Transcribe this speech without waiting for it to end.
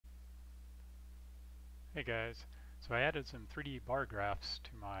Hey guys, so I added some 3D bar graphs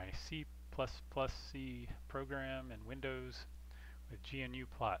to my C++ program in Windows with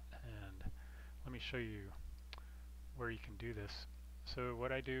GNUPlot, and let me show you where you can do this. So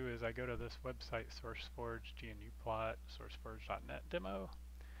what I do is I go to this website, SourceForge, GNUPlot, sourceforge.net demo,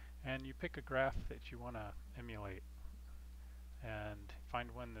 and you pick a graph that you want to emulate and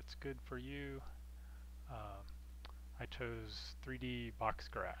find one that's good for you. I chose 3D box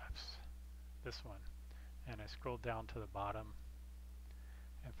graphs, this one, and I scrolled down to the bottom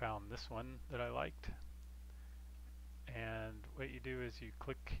and found this one that I liked. And what you do is you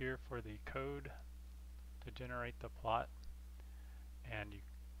click here for the code to generate the plot, and you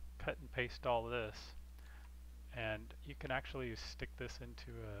cut and paste all this, and you can actually stick this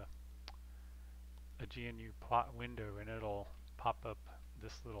into a GNUPlot window and it'll pop up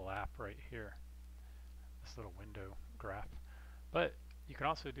this little app right here, this little window graph. But you can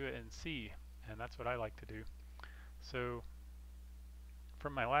also do it in C, and that's what I like to do. So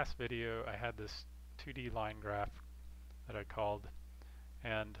from my last video I had this 2D line graph that I called,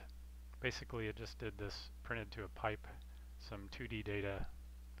 and basically it just did this, printed to a pipe some 2D data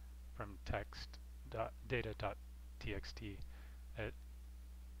from data.txt.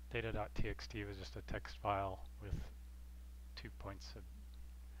 Data.txt was just a text file with 2 points of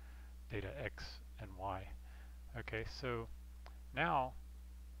data x and y. Okay, so now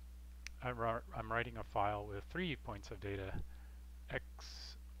I'm writing a file with 3 points of data,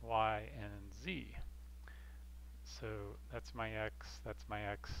 x, y, and z. So that's my x, that's my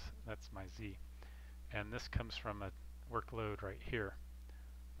x, that's my z. And this comes from a workload right here,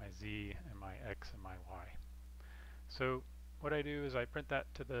 my z and my x and my y. So what I do is I print that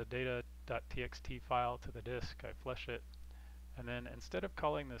to the data.txt file to the disk, I flush it, and then instead of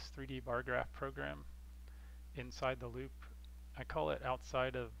calling this 3D bar graph program inside the loop, I call it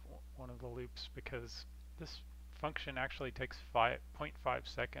outside of one of the loops, because this function actually takes 0.5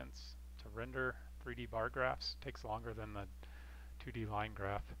 seconds to render 3D bar graphs. It takes longer than the 2D line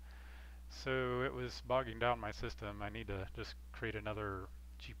graph. So it was bogging down my system. I need to just create another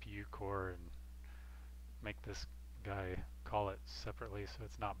GPU core and make this guy call it separately so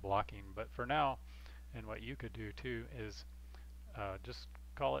it's not blocking. But for now, and what you could do too is just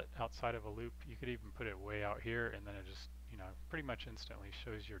call it outside of a loop. You could even put it way out here, and then it just, pretty much instantly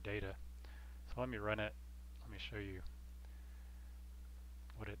shows your data. So let me run it. Let me show you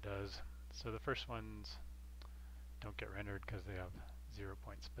what it does. So the first ones don't get rendered because they have 0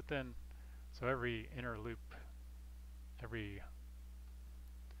 points. But then, so every inner loop,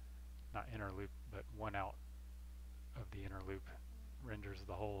 not inner loop, but one out of the inner loop renders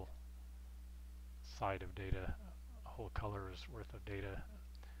the whole side of data, a whole color's worth of data.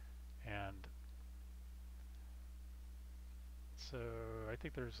 And so I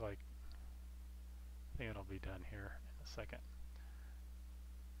think there's I think it'll be done here in a second.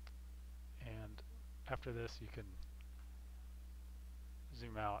 And after this you can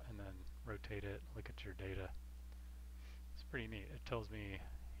zoom out and then rotate it, look at your data. It's pretty neat. It tells me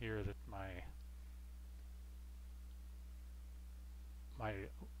here that my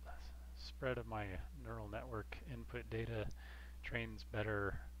spread of my neural network input data trains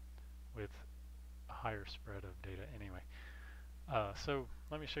better with a higher spread of data anyway. So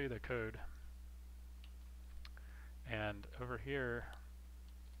let me show you the code. And over here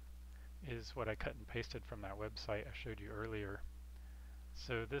is what I cut and pasted from that website I showed you earlier.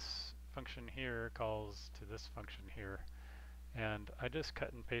 So this function here calls to this function here, and I just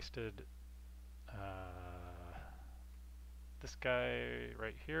cut and pasted this guy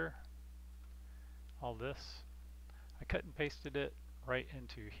right here, all this. I cut and pasted it right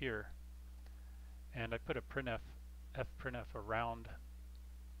into here, and I put a fprintf around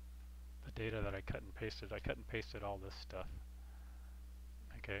the data that I cut and pasted. I cut and pasted all this stuff.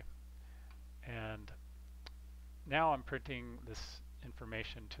 Okay, and now I'm printing this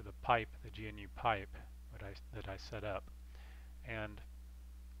information to the pipe, the GNU pipe that I set up. And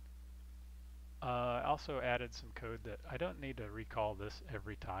I also added some code that I don't need to recall this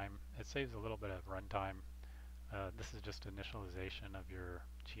every time. It saves a little bit of runtime. This is just initialization of your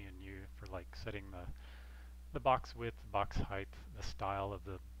GNU for setting the box width, box height, the style of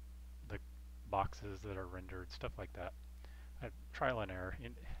the boxes that are rendered, stuff like that. Trial and error.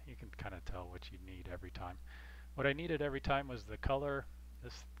 You can kind of tell what you need every time. What I needed every time was the color.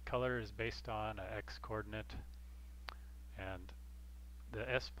 This color is based on an x coordinate, and the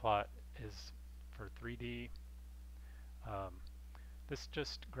splot is for 3D. This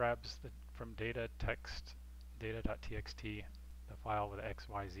just grabs from data text, data.txt, the file with x,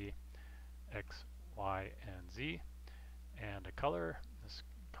 y, z, x, y, and z, and a color. This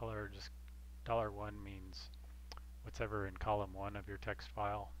color just $1 means whatever in column 1 of your text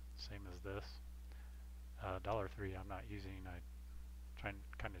file, same as this. $3 I'm not using. I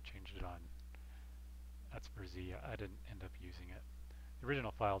kind of changed it on. That's for Z. I didn't end up using it. The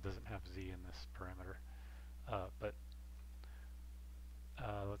original file doesn't have Z in this parameter. But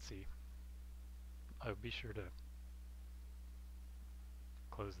let's see. I'll be sure to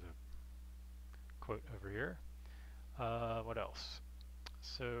close the quote over here. What else?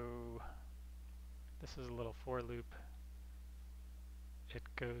 So this is a little for loop. It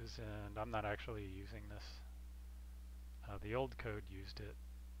goes, and I'm not actually using this. The old code used it.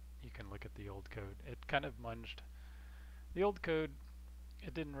 You can look at the old code. It kind of munged. The old code,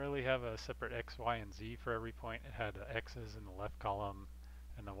 it didn't really have a separate X, Y, and Z for every point. It had X's in the left column,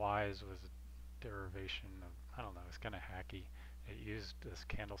 and the Y's was a derivation of, I don't know, it's kind of hacky. It used this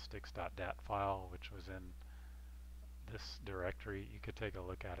candlesticks.dat file, which was in this directory. You could take a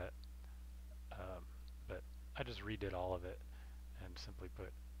look at it. But I just redid all of it and simply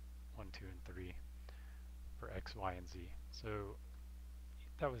put 1, 2, and 3 for X, Y, and Z. So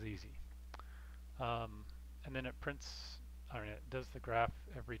that was easy. And then it prints, it does the graph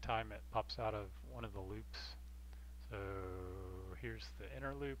every time it pops out of one of the loops. So here's the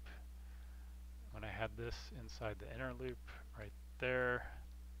inner loop. When I had this inside the inner loop right there,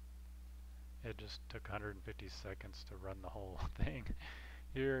 it just took 150 seconds to run the whole thing.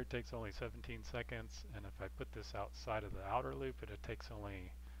 Here it takes only 17 seconds, and if I put this outside of the outer loop, it takes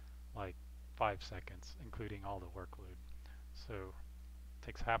only like 5 seconds, including all the workload. So it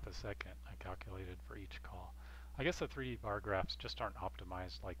takes half a second, I calculated, for each call. I guess the 3D bar graphs just aren't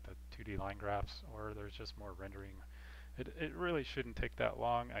optimized like the 2D line graphs, or there's just more rendering. It really shouldn't take that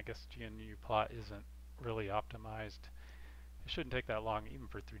long. I guess GNUPlot isn't really optimized. It shouldn't take that long even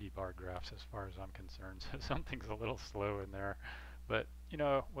for 3D bar graphs as far as I'm concerned. So something's a little slow in there. But you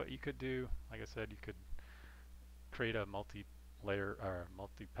know what you could do, like I said, you could create a multi-layer or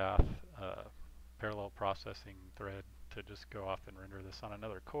multi-path parallel processing thread to just go off and render this on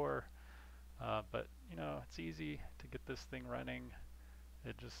another core. But you know, it's easy to get this thing running.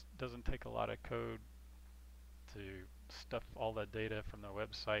 It just doesn't take a lot of code to stuff all the data from the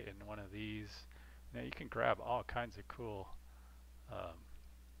website in one of these. Now you can grab all kinds of cool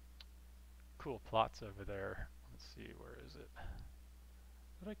cool plots over there. Let's see, where is it?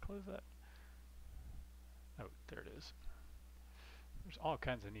 Did I close that? Oh, there it is. There's all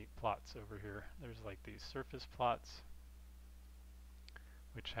kinds of neat plots over here. There's like these surface plots,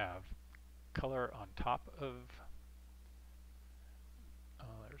 which have color on top of.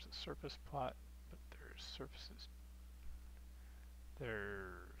 There's a surface plot, but there's surfaces.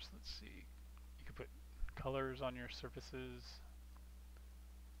 Let's see, you can put colors on your surfaces.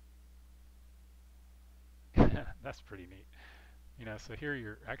 That's pretty neat. You know, so here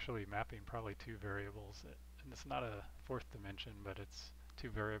you're actually mapping probably 2 variables, and it's not a 4th dimension, but it's 2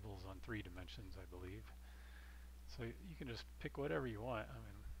 variables on 3 dimensions, I believe. So you can just pick whatever you want. I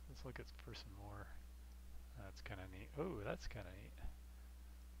mean, let's look at for some more. That's kind of neat. Oh, that's kind of neat.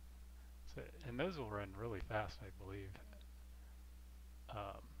 So, and those will run really fast, I believe.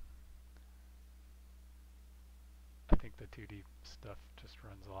 I think the 2D stuff just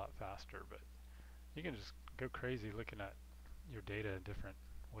runs a lot faster, but you can just go crazy looking at your data in different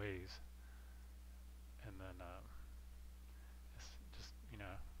ways, and then just, you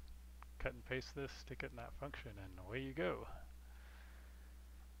know, cut and paste this, stick it in that function, and away you go.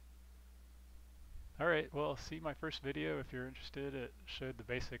 Alright, well, see my first video if you're interested. It showed the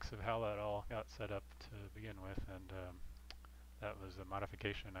basics of how that all got set up to begin with, and that was a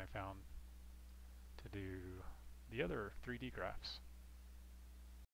modification I found to do the other 3D graphs.